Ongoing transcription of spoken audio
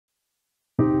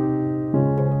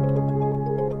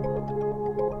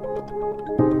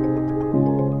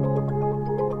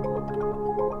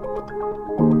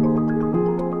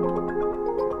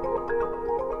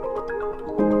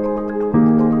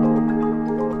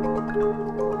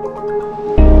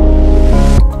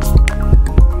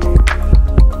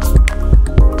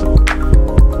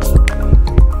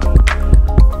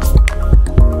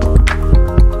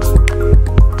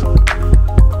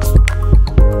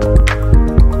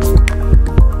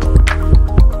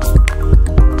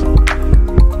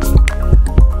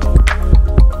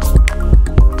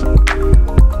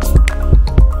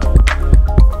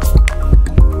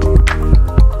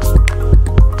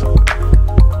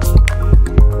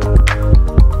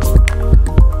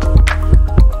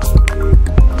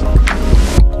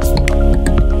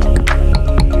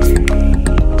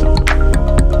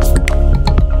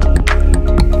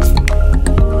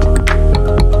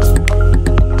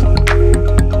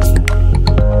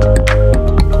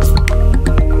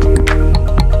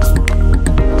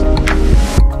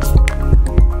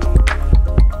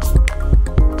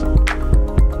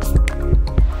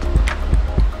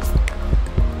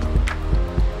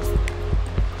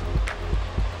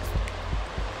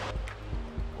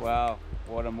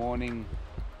a morning.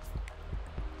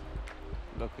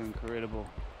 Look incredible.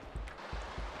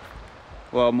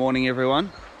 Well, morning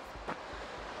everyone.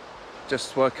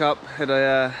 Just woke up, had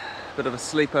a bit of a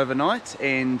sleep overnight,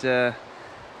 and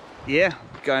yeah,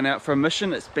 going out for a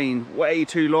mission. It's been way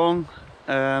too long.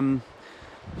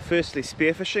 Firstly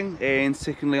spearfishing, and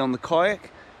secondly on the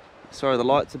kayak. Sorry, the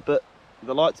light's a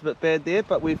bit bad there,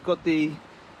 but we've got the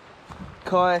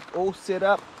kayak all set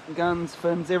up, guns,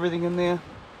 fins, everything in there.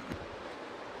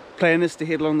 Plan is to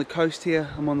head along the coast here.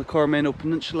 I'm on the Coromandel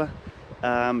Peninsula,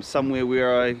 somewhere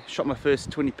where I shot my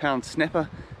first 20-pound snapper,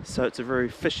 so it's a very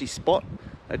fishy spot.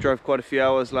 I drove quite a few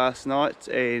hours last night,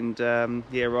 and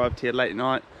yeah, arrived here late at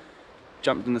night,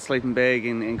 jumped in the sleeping bag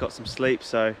and got some sleep.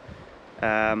 So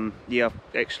yeah, I've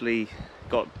actually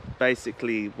got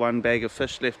basically one bag of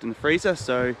fish left in the freezer,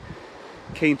 so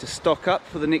keen to stock up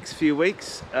for the next few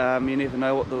weeks. You never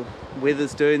know what the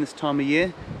weather's doing this time of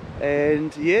year,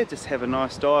 and yeah, just have a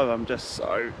nice dive. I'm just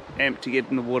so amped to get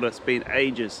in the water. It's been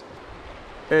ages.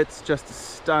 It's just a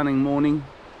stunning morning.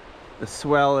 The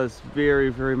swell is very,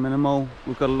 very minimal.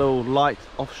 We've got a little light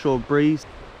offshore breeze.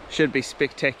 Should be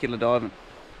spectacular diving.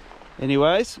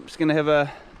 Anyways, I'm just gonna have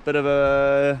a bit of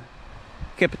a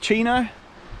cappuccino.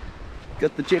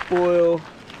 Got the jet boil,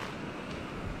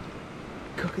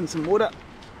 cooking some water,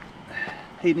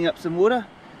 heating up some water.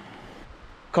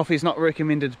 Coffee is not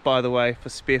recommended, by the way, for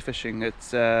spearfishing.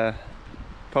 It's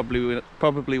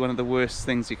probably one of the worst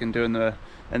things you can do in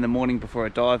the morning before a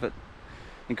dive. It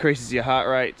increases your heart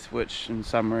rate, which in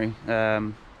summary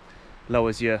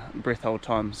lowers your breath hold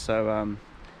time. So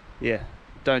yeah,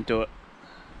 don't do it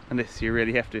unless you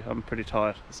really have to. I'm pretty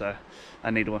tired, so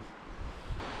I need one.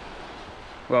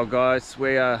 Well guys,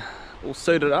 we are all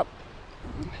suited up,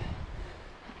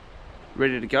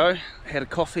 ready to go. Had a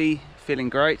coffee, feeling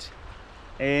great,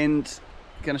 and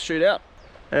gonna shoot out.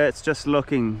 It's just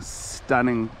looking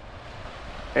stunning,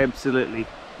 absolutely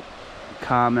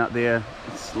calm out there.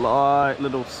 Slight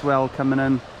little swell coming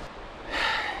in.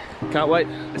 Can't wait,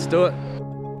 let's do it.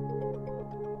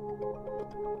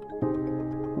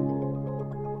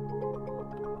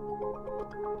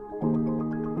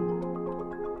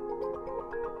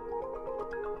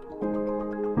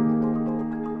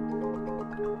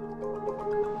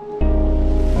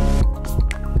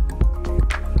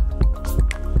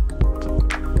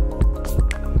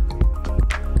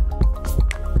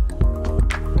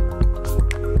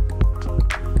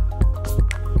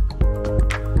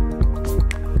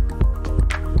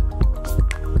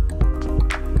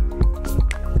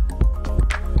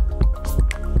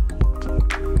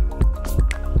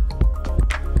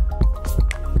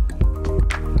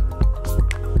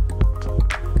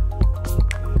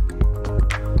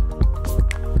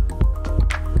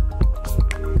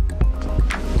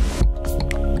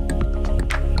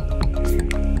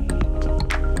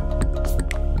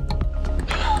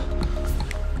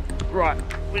 Right,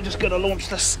 we're just going to launch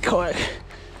this kayak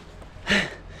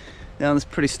down this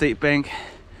pretty steep bank,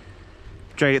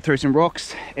 drag it through some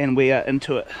rocks, and we are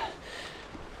into it.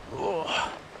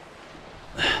 Oh.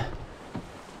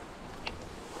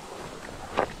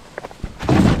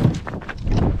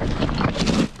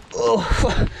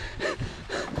 Oh.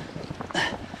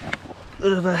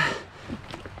 Bit of a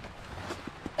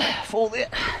fall there.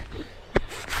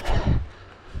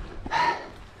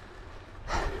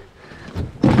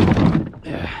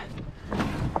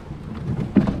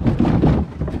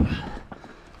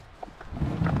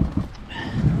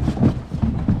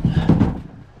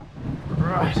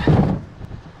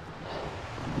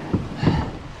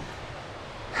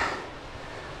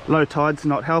 Low tide's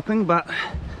not helping, but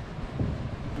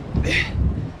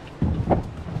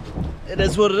it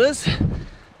is what it is.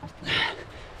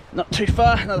 Not too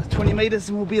far, another 20 meters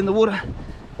and we'll be in the water.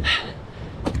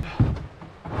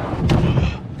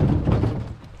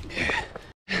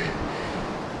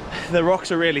 The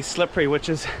rocks are really slippery, which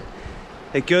is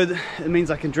good. It means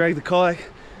I can drag the kayak,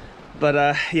 but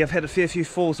yeah, I've had a fair few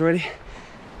falls already.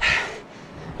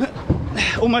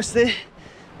 Almost there.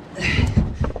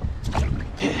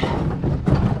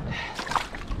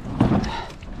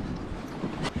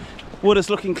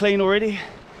 Water's looking clean already.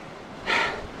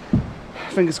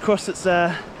 Fingers crossed it's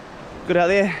good out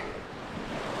there.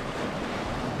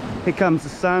 Here comes the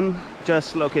sun,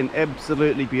 just looking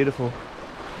absolutely beautiful.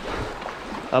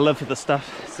 I live for this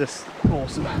stuff, it's just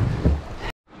awesome.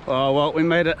 Oh well, we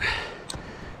made it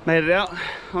out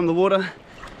on the water,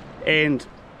 and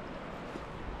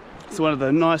it's one of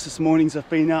the nicest mornings I've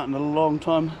been out in a long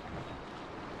time.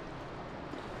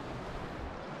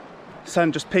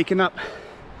 Sun just peeking up.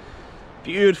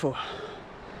 Beautiful.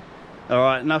 All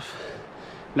right, enough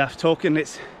talking.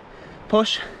 Let's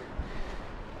push.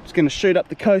 Just going to shoot up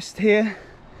the coast here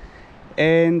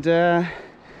and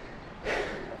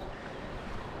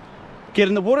get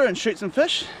in the water and shoot some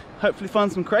fish. Hopefully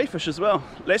find some crayfish as well.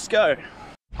 Let's go.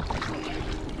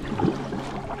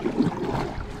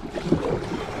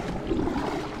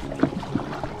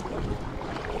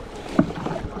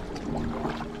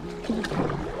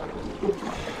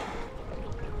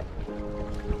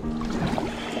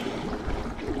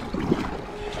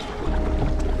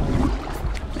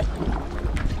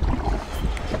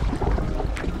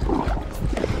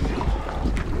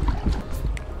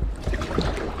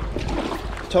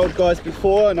 Told guys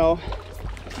before, and I'll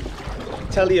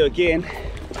tell you again,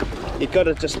 you've got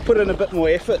to just put in a bit more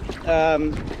effort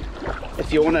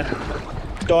if you want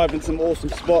to dive in some awesome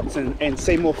spots and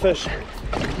see more fish.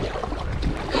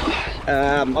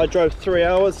 I drove 3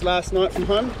 hours last night from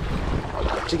home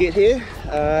to get here.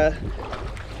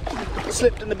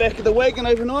 Slept in the back of the wagon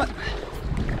overnight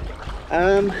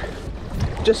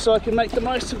just so I can make the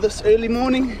most of this early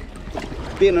morning,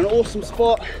 be in an awesome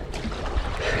spot.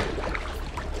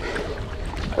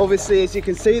 Obviously, as you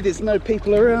can see, there's no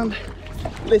people around,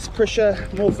 less pressure,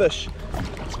 more fish.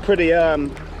 It's pretty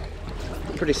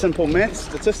simple maths,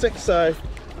 statistics. So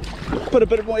put a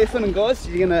bit more effort in, guys.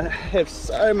 You're gonna have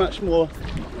so much more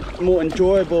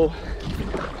enjoyable,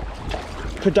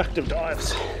 productive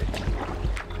dives.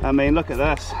 I mean, look at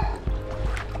this.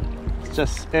 It's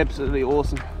just absolutely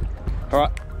awesome. All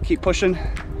right, keep pushing.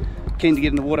 Keen to get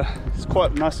in the water. It's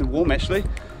quite nice and warm actually.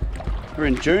 We're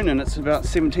in June and it's about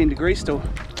 17 degrees still.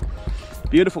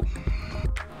 Beautiful.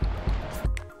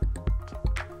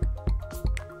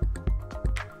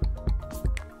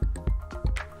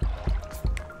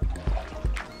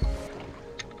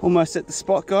 Almost at the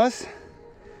spot, guys.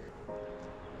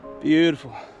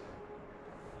 Beautiful.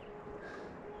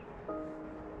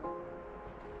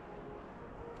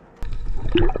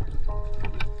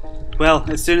 Well,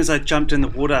 as soon as I jumped in the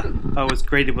water, I was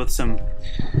greeted with some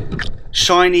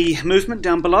shiny movement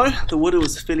down below. The water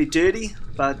was fairly dirty,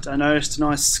 but I noticed a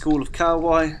nice school of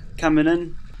kahawai coming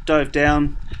in, dove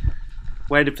down,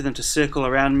 waited for them to circle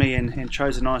around me and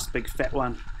chose a nice big fat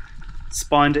one.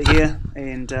 Spined it here,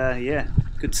 and yeah,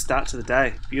 good start to the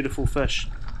day. Beautiful fish.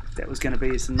 That was going to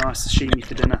be some nice sashimi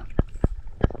for dinner.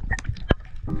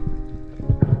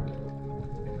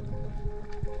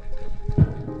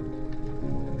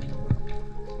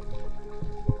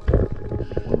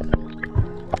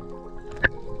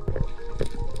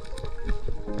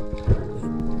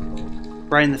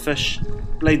 Brain the fish,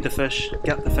 bleed the fish,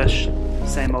 gut the fish,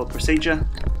 same old procedure,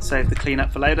 save the cleanup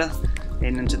for later,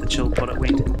 and into the chill pot it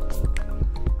went.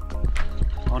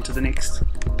 On to the next.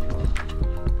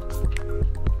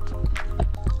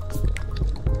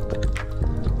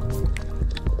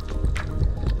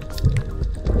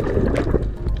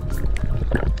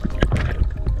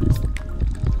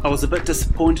 I was a bit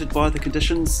disappointed by the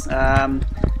conditions,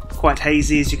 quite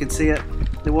hazy as you can see it.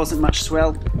 There wasn't much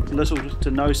swell, little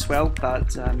to no swell,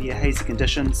 but yeah, hazy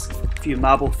conditions. A few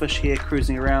marble fish here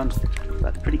cruising around,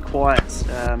 but pretty quiet.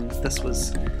 This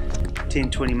was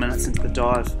 10-20 minutes into the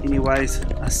dive. Anyways,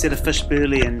 I set a fish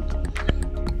burley and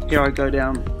here I go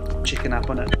down, checking up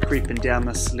on it, creeping down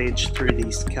this ledge through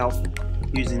these kelp,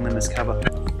 using them as cover.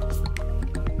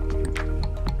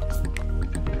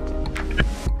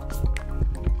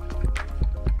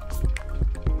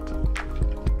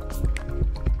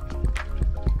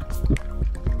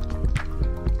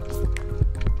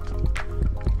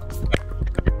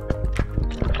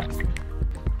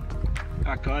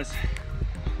 Alright guys,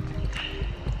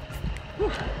 whew.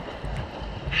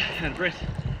 Out of breath.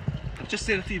 I've just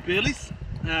set a few burleys.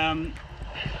 I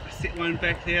set one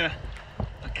back there.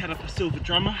 I cut up a silver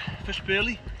drummer fish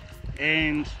burley,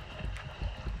 and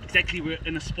exactly we're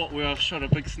in a spot where I've shot a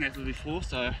big snapper before,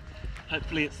 so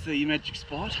hopefully it's the magic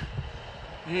spot.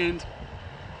 And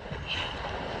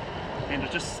I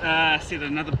just set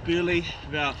another burley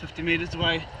about 50 metres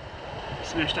away,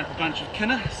 smashed up a bunch of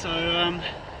kinner, so I'm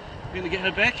going to get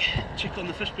her back, check on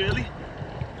the fish burley.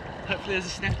 Hopefully there's a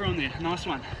snapper on there, nice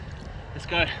one. Let's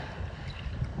go.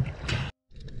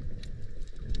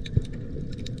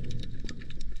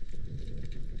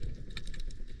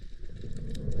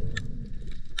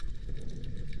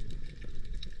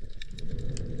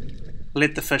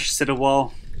 Let the fish sit a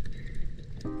while,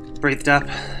 breathed up,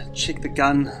 checked the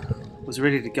gun, was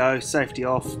ready to go, safety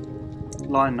off,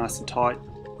 line nice and tight,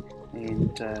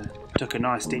 and took a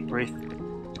nice deep breath,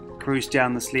 cruised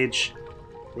down this ledge,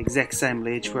 the exact same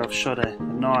ledge where I've shot a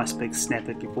nice big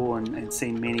snapper before and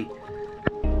seen many,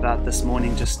 but this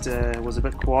morning just was a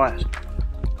bit quiet.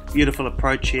 Beautiful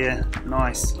approach here,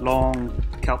 nice long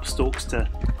kelp stalks to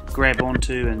grab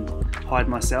onto and hide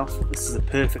myself. This is a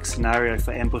perfect scenario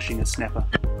for ambushing a snapper.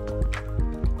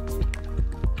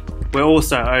 We're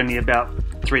also only about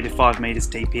 3 to 5 meters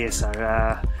deep here, so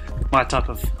my type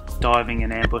of diving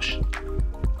and ambush.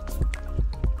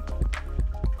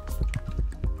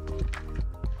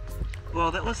 Well,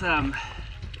 that was not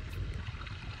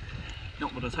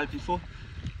what I was hoping for.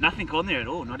 Nothing on there at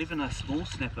all, not even a small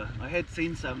snapper. I had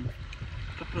seen a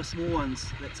couple of small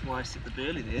ones, that's why I set the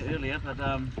burley there earlier, but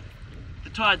the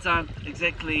tides aren't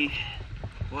exactly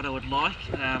what I would like.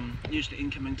 Usually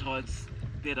incoming tide's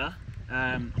better.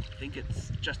 I think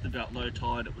it's just about low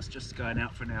tide, it was just going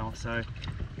out for an hour, so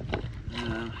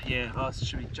yeah, it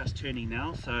should be just turning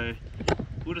now, so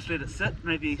we'll just let it sit,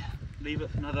 maybe leave it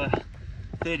for another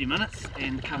 30 minutes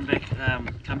and come back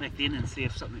then and see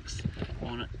if something's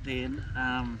on it then.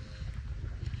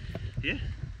 Yeah,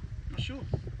 not sure.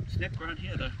 Snapper around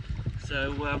here though,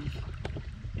 so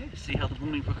yeah, see how the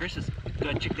morning progresses. Go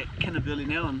and check that Kinnaburley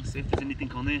now and see if there's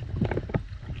anything on there.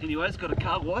 Anyways, got a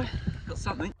carwai, got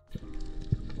something.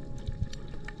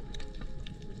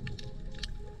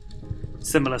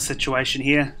 Similar situation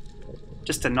here,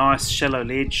 just a nice shallow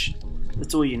ledge,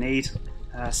 that's all you need,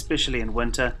 especially in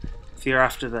winter. If you're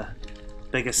after the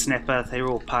bigger snapper, they're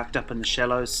all parked up in the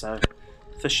shallows, so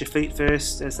fish your feet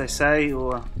first, as they say,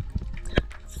 or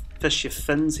fish your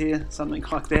fins here, something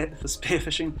like that for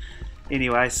spearfishing.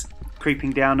 Anyways,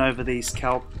 creeping down over these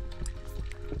kelp,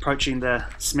 approaching the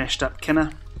smashed up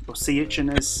kinna, or sea urchin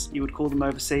as you would call them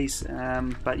overseas,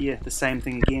 but yeah, the same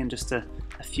thing again, just a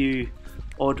few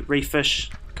odd reef fish,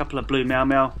 a couple of blue mau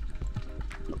mau,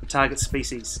 not the target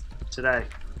species today.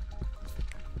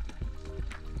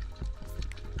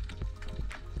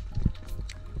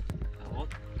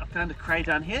 I found a cray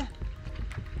down here,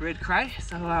 red cray,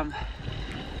 so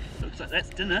looks like that's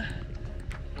dinner.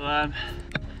 We'll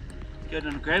go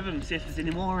down and grab him and see if there's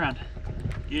any more around.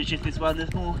 Usually if there's one,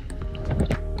 there's more.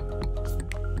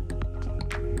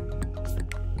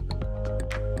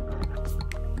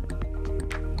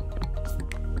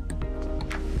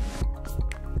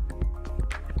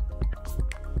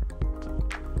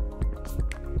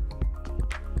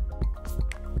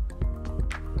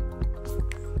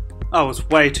 I was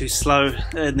way too slow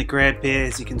in the grab there,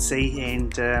 as you can see,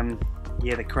 and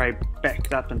yeah, the cray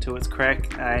backed up into its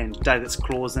crack and dug its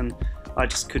claws in. I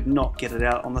just could not get it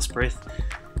out on this breath.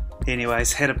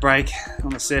 Anyways, had a break on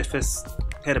the surface,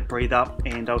 had to breathe up,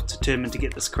 and I was determined to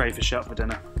get this crayfish out for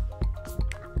dinner.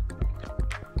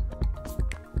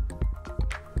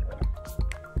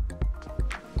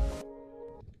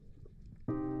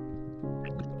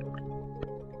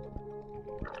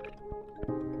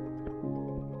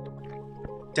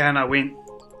 Down I went.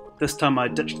 This time I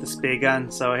ditched the spear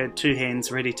gun, so I had two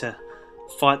hands ready to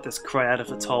fight this cray out of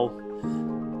its hole.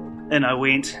 In I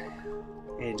went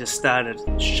and just started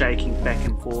shaking back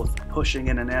and forth, pushing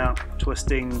in and out,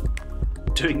 twisting,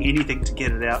 doing anything to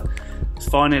get it out.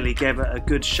 Finally gave it a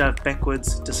good shove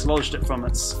backwards, dislodged it from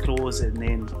its claws, and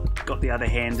then got the other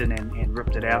hand in and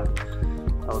ripped it out.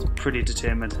 I was pretty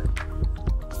determined.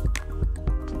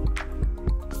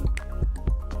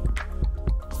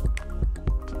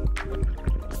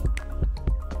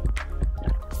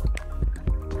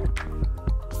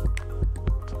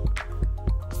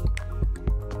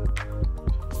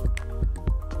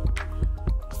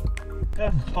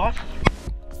 Fight.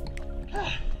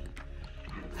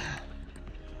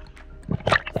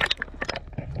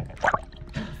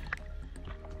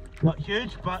 Not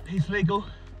huge, but he's legal.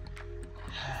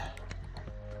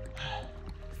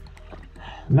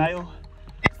 Male.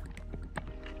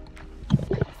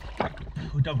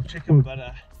 We'll double check him,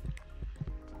 but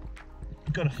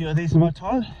got a few of these in my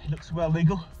time. He looks well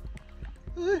legal.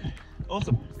 Ooh,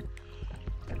 awesome.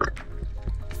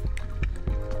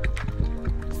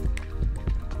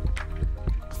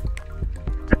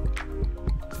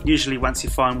 Usually once you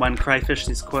find one crayfish,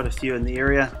 there's quite a few in the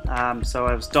area, so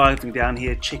I was diving down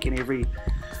here, checking every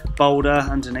boulder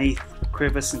underneath,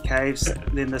 crevice and caves.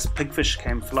 Then this pigfish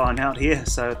came flying out here,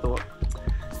 so I thought,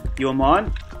 you're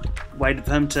mine. Waited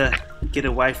for him to get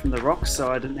away from the rocks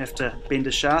so I didn't have to bend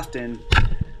a shaft, and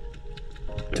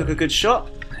took a good shot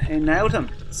and nailed him.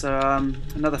 So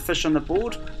another fish on the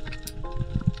board.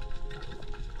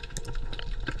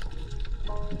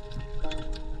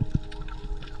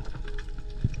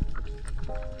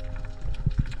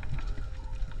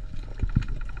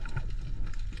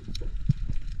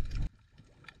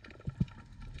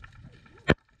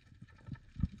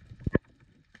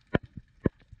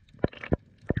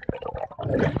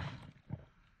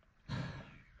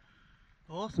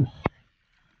 Awesome.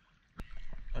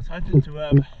 I was hoping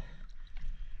to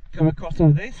come across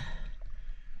one of these.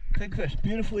 Big fish,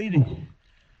 beautiful eating.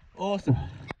 Awesome.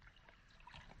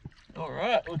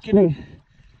 Alright, we're getting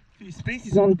a few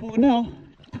species on the board now.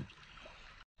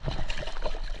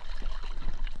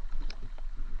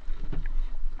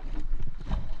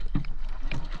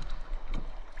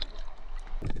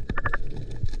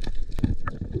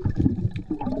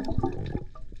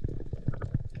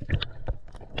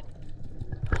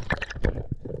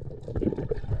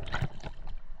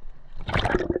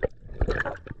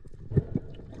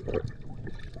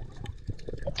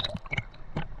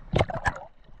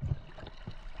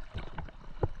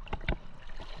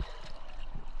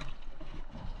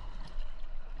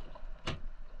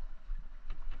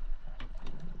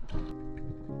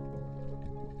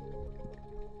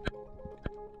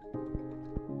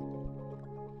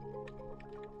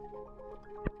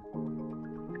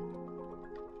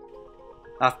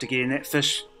 After getting that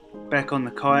fish back on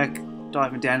the kayak,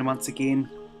 diving down once again,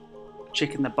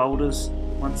 checking the boulders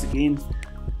once again.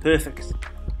 Perfect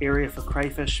area for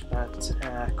crayfish, but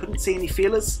couldn't see any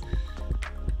feelers.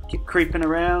 Kept creeping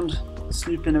around,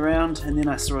 snooping around, and then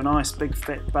I saw a nice big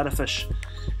fat butterfish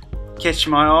catch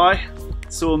my eye,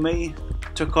 saw me,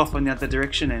 took off in the other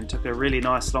direction and took a really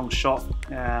nice long shot.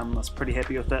 I was pretty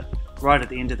happy with it, right at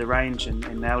the end of the range,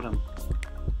 and nailed him.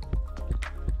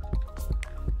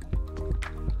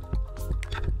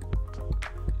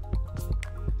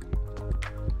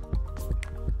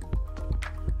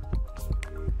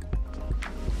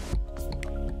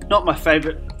 Not my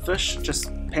favourite fish,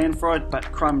 just pan fried but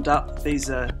crumbed up. These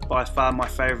are by far my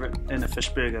favourite in a fish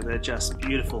burger. They're just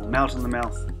beautiful, melt in the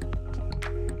mouth.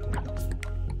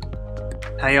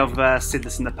 Hey, I've said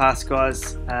this in the past,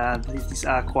 guys, these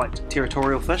are quite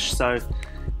territorial fish, so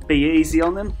be easy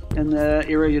on them in the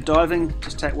area you're diving.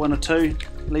 Just take one or two,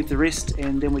 leave the rest,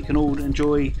 and then we can all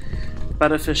enjoy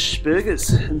butterfish burgers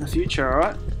in the future,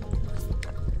 alright?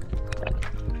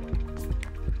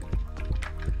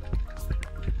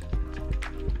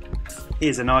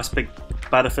 Here's a nice big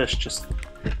butterfish just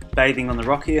bathing on the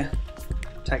rock here.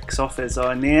 Takes off as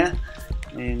I near,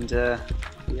 and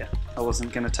yeah, I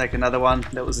wasn't going to take another one.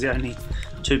 That was the only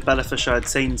two butterfish I'd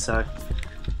seen, so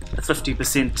a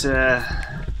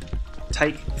 50%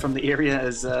 take from the area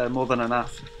is more than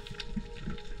enough.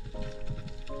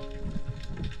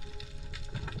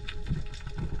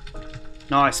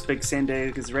 Nice big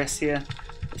Sandagger's wrasse here.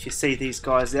 If you see these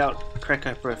guys out, crack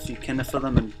open a few kinner for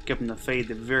them and give them the feed.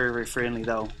 They're very, very friendly.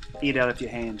 They'll eat out of your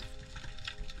hand.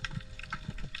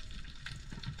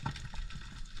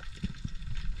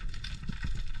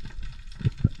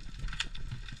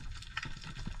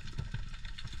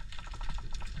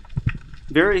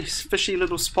 Very fishy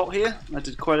little spot here. I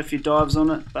did quite a few dives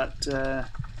on it, but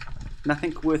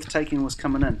nothing worth taking was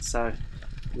coming in, so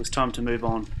it was time to move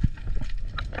on.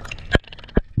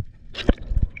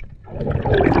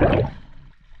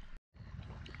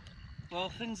 Well,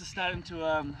 things are starting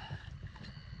to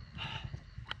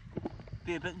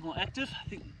be a bit more active. I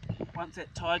think once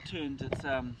that tide turns, it's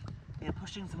yeah,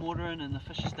 pushing some water in, and the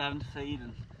fish are starting to feed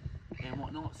and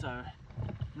whatnot. So I'm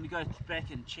going to go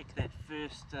back and check that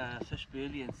first fish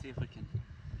burley and see if we can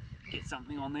get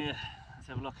something on there. Let's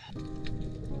have a look.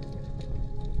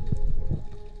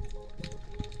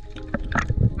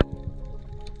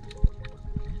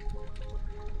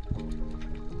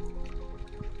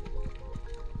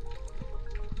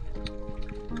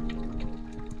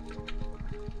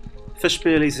 Fish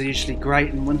burleys are usually great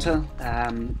in winter.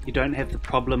 You don't have the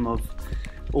problem of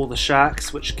all the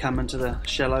sharks which come into the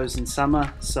shallows in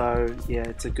summer, so yeah,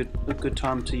 it's a good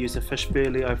time to use a fish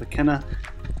burley over kinner.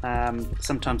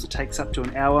 Sometimes it takes up to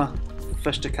an hour for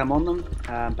fish to come on them,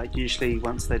 but usually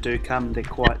once they do come, they're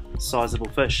quite sizable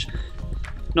fish.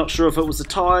 Not sure if it was the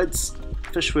tides,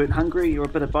 fish weren't hungry, or a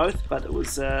bit of both, but it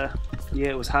was yeah,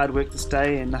 it was hard work this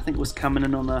day and nothing was coming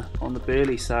in on the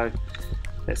burley, so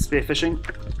that's spearfishing.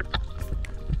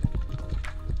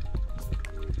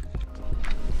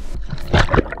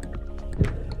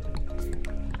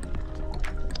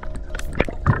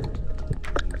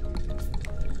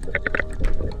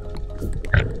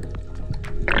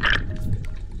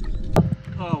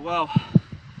 Oh well,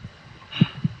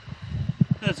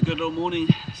 that's a good little morning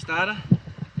starter.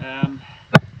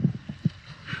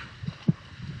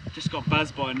 Just got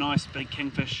buzzed by a nice big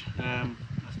kingfish. I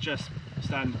was just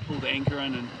starting to pull the anchor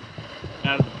in, and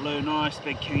out of the blue, nice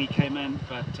big kingy came in,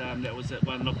 but that was it.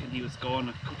 One look and he was gone.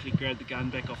 I quickly grabbed the gun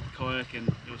back off the kayak and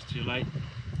it was too late.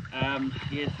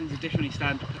 Yeah, things are definitely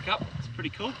starting to pick up. It's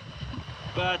pretty cool.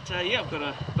 But yeah, I've got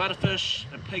a butterfish,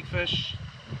 a pigfish,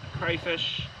 a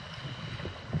crayfish.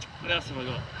 What else have I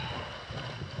got?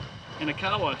 And a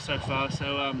kawa so far.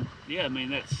 So yeah, I mean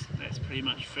that's pretty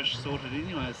much fish sorted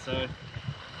anyway. So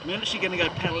I'm actually going to go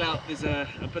paddle out. There's a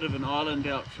bit of an island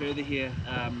out further here,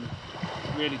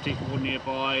 really deep water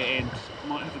nearby, and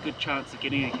might have a good chance of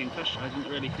getting a kingfish. I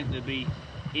didn't really think there'd be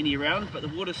any around, but the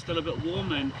water's still a bit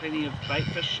warm and plenty of bait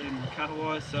fish and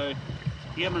kahawai, so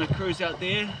yeah, I'm going to cruise out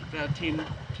there, about a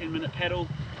 10-minute paddle,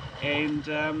 and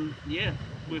yeah,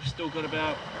 we've still got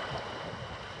about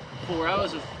 4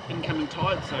 hours of incoming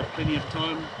tide, so plenty of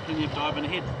time, plenty of diving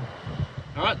ahead.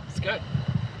 Alright, let's go.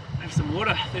 Have some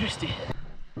water, thirsty.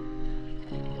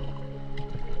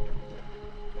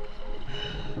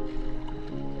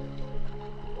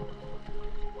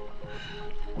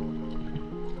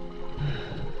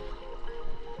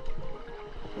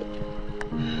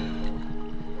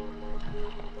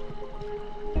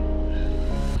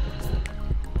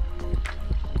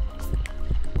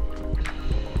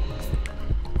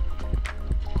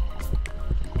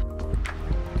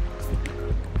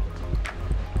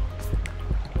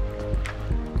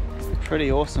 Pretty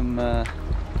awesome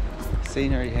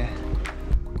scenery here.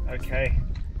 Okay,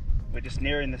 we're just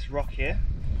nearing this rock here,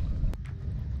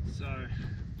 so I'm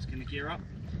just going to gear up,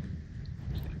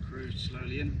 just going to cruise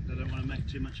slowly in. I don't want to make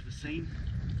too much of a scene,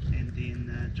 and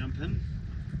then jump in.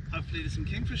 Hopefully there's some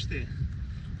kingfish there.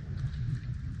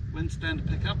 Wind's starting to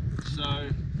pick up, so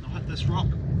I'll hit this rock,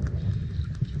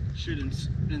 shoot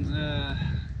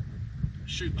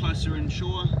closer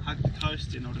inshore, hug the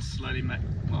coast, and I'll just slowly make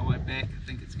my way back. I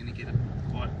think it's going to get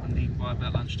quite windy by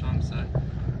about lunchtime, so I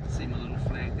see my little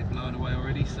flag, they're blowing away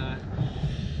already, so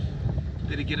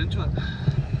better get into it.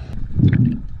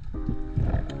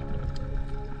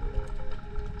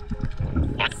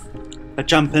 I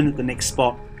jump in at the next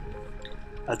spot.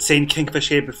 I'd seen kingfish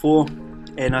here before,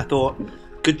 and I thought,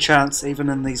 good chance even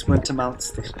in these winter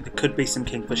months there could be some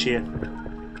kingfish here.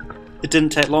 It didn't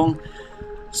take long.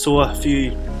 Saw a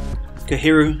few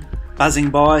kahiru buzzing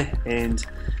by, and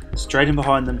straight in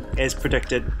behind them, as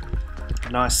predicted, a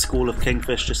nice school of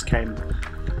kingfish just came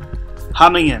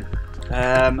humming in.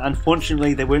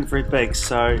 Unfortunately they weren't very big,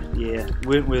 so yeah,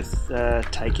 weren't worth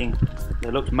taking.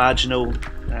 They looked marginal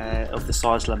of the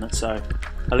size limit, so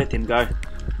I let them go.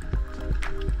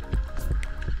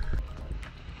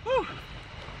 Whew.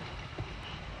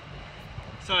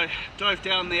 So dove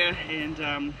down there,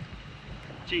 and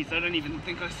geez, I don't even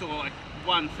think I saw like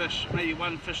one fish, maybe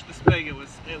one fish this big. It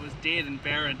was dead and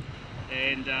barren,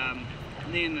 and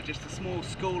then just a small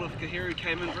school of kahiru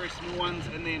came in, very small ones,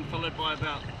 and then followed by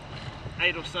about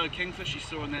 8 or so kingfish you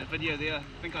saw in that video there. I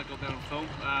think I got that on film.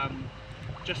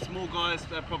 Just small guys.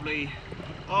 They're probably,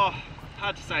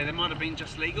 hard to say, they might have been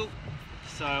just legal,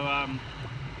 so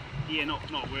yeah,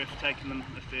 not worth taking them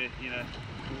if they're, you know,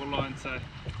 borderline, so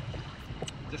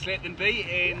just let them be.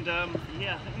 And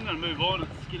yeah, I think I'm going to move on.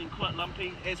 It's getting quite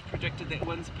lumpy, as predicted. That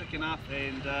wind's picking up,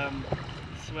 and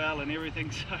swell and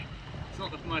everything, so it's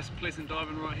not the most pleasant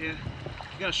diving right here.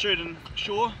 I'm going to shoot in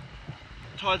shore,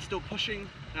 tide's still pushing.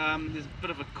 There's a bit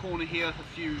of a corner here, a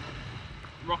few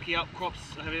rocky outcrops.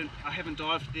 I haven't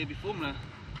dived there before. I'm going to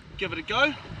give it a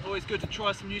go. Always good to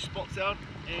try some new spots out,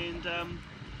 and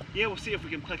yeah, we'll see if we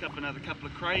can pick up another couple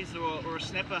of crays or a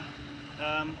snapper,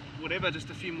 whatever, just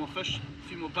a few more fish, a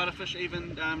few more butterfish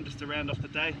even, just to round off the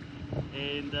day,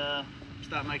 and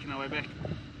start making our way back.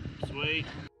 Sweet.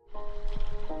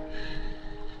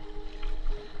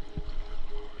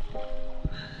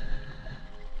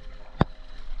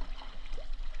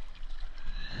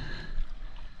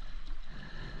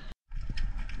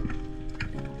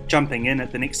 Jumping in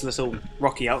at the next little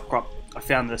rocky outcrop, I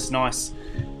found this nice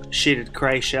shedded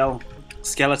cray shell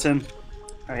skeleton,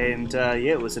 and yeah,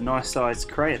 it was a nice sized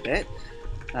cray at that,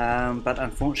 but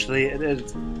unfortunately it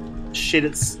had shed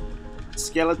its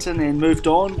skeleton and moved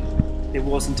on. There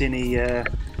wasn't any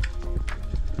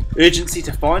urgency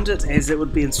to find it, as it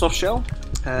would be in soft shell,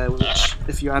 which,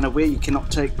 if you're unaware, you cannot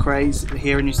take crays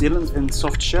here in New Zealand in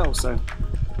soft shell. So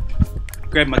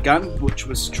grabbed my gun, which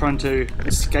was trying to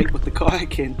escape with the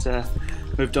kayak, and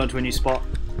moved on to a new spot.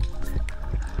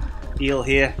 Eel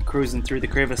here, cruising through the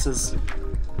crevices.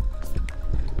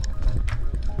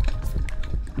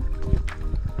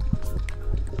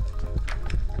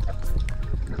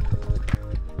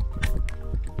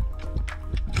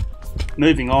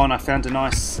 Moving on, I found a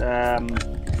nice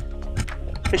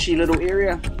fishy little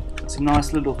area, some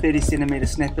nice little 30cm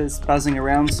snappers buzzing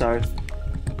around, so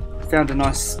found a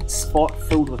nice spot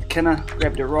filled with kinner,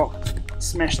 grabbed a rock,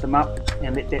 smashed them up,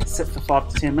 and let that sit for 5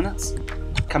 to 10 minutes.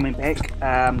 Coming back,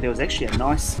 there was actually a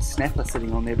nice snapper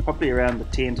sitting on there, probably around the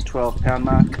 10 to 12 pound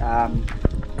mark.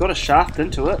 Got a shaft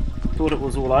into it, thought it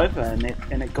was all over, and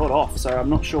it got off, so I'm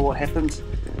not sure what happened.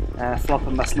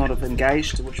 Flopper must not have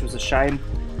engaged, which was a shame.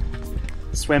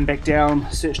 Swam back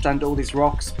down, searched under all these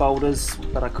rocks, boulders,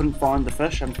 but I couldn't find the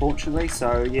fish, unfortunately.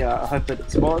 So yeah, I hope that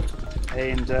it survived.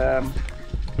 And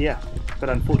yeah, a bit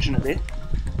unfortunate there.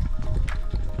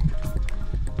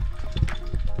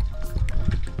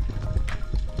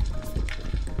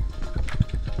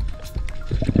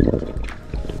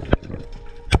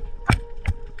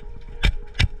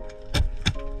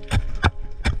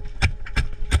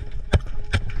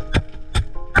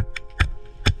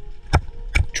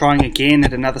 Trying again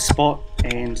at another spot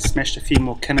and smashed a few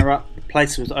more kinner up. The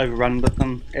place was overrun with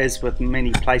them, as with many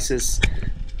places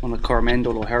on the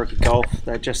Coromandel or Hauraki Gulf.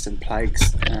 They're just in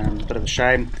plagues, bit of a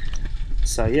shame.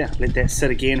 So yeah, let that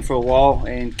sit again for a while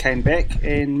and came back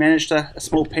and managed a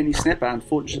small penny snapper.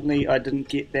 Unfortunately, I didn't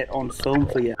get that on film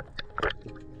for you.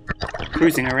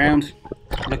 Cruising around,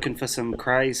 looking for some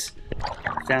crays.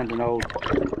 Found an old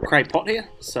cray pot here,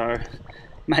 so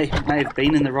may have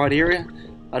been in the right area.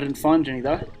 I didn't find any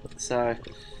though, so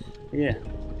yeah,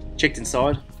 checked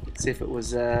inside, see if it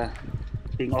was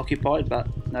being occupied, but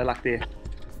no luck there.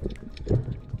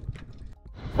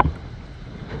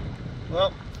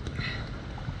 Well,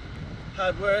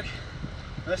 hard work.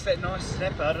 That's that nice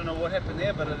snapper. I don't know what happened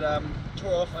there, but it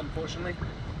tore off unfortunately.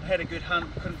 I had a good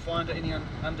hunt, couldn't find it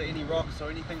under any rocks or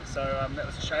anything, so that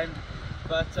was a shame.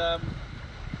 But yeah,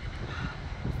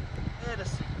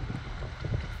 just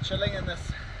chilling in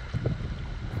this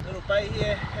little bay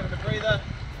here, having a breather,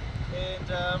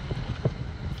 and I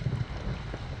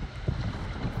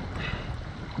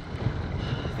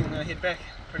think I'm going to head back,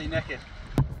 pretty knackered.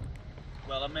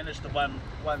 Well, I managed the one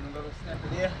little snapper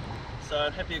there, so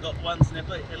I'm happy I got one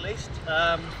snapper at least.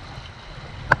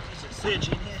 Is it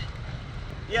surging here?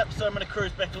 Yep, so I'm going to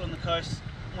cruise back along the coast,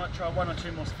 might try one or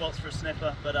two more spots for a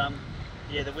snapper, but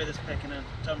yeah, the weather's packing in,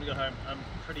 time to go home, I'm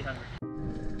pretty hungry.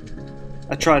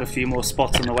 I tried a few more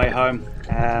spots on the way home.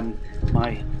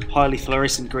 My highly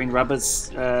fluorescent green rubbers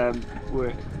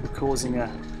were causing a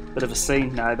bit of a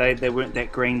scene. No, they weren't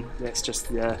that green. That's just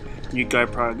the new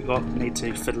GoPro I got. Need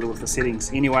to fiddle with the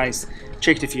settings. Anyways,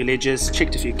 checked a few ledges,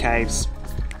 checked a few caves.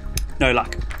 No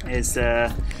luck as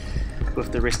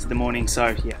with the rest of the morning.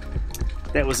 So yeah,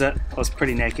 that was it. I was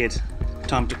pretty knackered.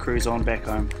 Time to cruise on back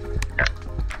home.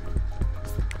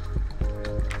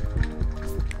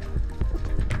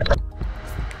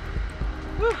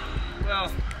 Well,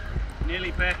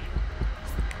 nearly back.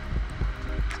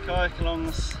 Let's kayak along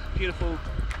this beautiful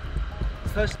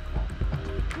coast.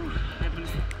 Haven't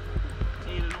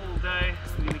eaten all day.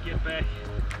 I'm going to get back,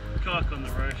 kayak on the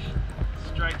roof,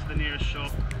 straight to the nearest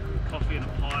shop, coffee and a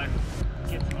pie,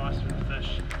 get some ice from the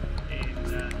fish,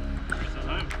 and cruise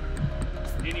on home.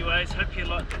 Anyways, hope you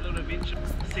liked that little adventure.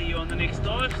 See you on the next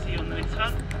dive, see you on the next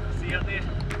hunt. See you out there.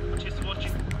 Cheers for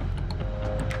watching.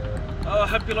 Oh, I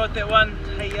hope you liked that one.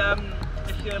 Hey,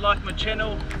 if you like my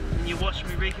channel and you watch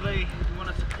me regularly, if you want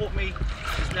to support me,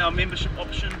 there's now a membership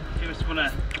option. If you just want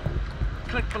to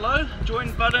click below,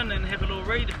 join button, and have a little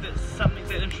read if that's something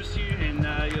that interests you and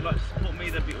you'd like to support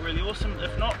me, that'd be really awesome.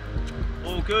 If not,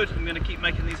 all good. I'm going to keep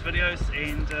making these videos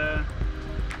and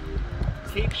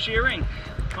keep sharing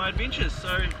my adventures.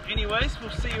 So anyways, we'll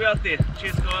see you out there.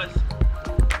 Cheers guys.